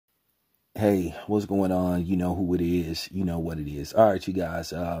Hey, what's going on? You know who it is. You know what it is. All right, you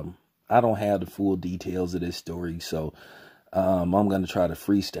guys. I don't have the full details of this story, so I'm going to try to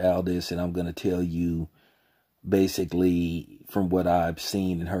freestyle this, and I'm going to tell you basically from what I've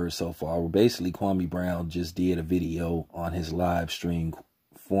seen and heard so far. Well, basically, Kwame Brown just did a video on his live stream.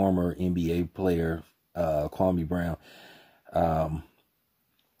 Former NBA player Kwame Brown.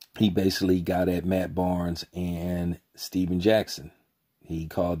 He basically got at Matt Barnes and Steven Jackson. He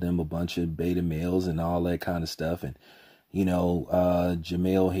called them a bunch of beta males and all that kind of stuff. And, you know,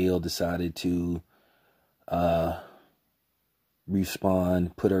 Jemele Hill decided to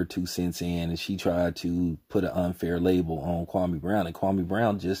respond, put her 2 cents in, and she tried to put an unfair label on Kwame Brown. And Kwame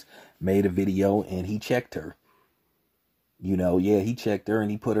Brown just made a video and he checked her. You know, yeah, he checked her and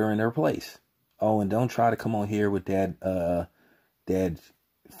he put her in her place. Oh, and don't try to come on here with that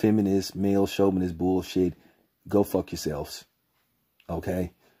feminist, male chauvinist bullshit. Go fuck yourselves.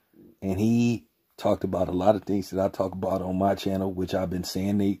 Okay? And he talked about a lot of things that I talk about on my channel, which I've been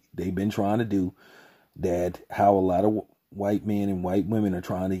saying they've been trying to do. That how a lot of white men and white women are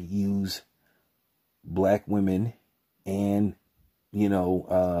trying to use black women and, you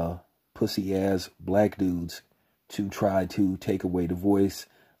know, pussy ass black dudes to try to take away the voice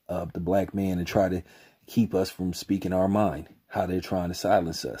of the black man and try to keep us from speaking our mind. How they're trying to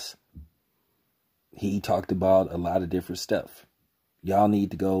silence us. He talked about a lot of different stuff. Y'all need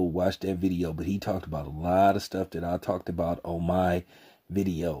to go watch that video, but he talked about a lot of stuff that I talked about on my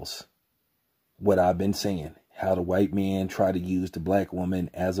videos. What I've been saying, how the white man try to use the black woman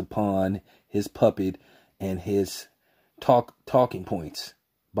as a pawn, his puppet, and his talking points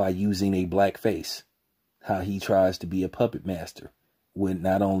by using a black face. How he tries to be a puppet master with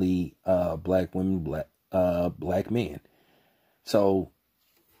not only black women, black men. So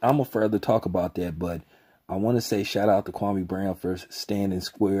I'm going to further talk about that, but I want to say shout out to Kwame Brown for standing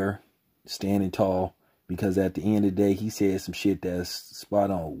square, standing tall, because at the end of the day, he said some shit that's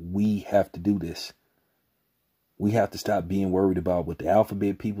spot on. We have to do this. We have to stop being worried about what the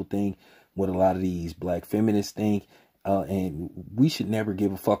alphabet people think, what a lot of these black feminists think, and we should never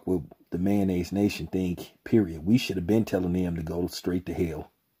give a fuck what the mayonnaise nation think, period. We should have been telling them to go straight to hell.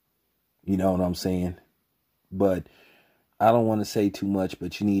 You know what I'm saying? But I don't want to say too much,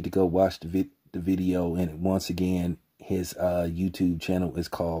 but you need to go watch the video. And once again, his YouTube channel is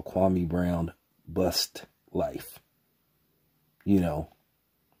called Kwame Brown Bust Life. You know,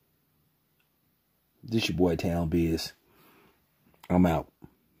 this your boy Town Biz. I'm out.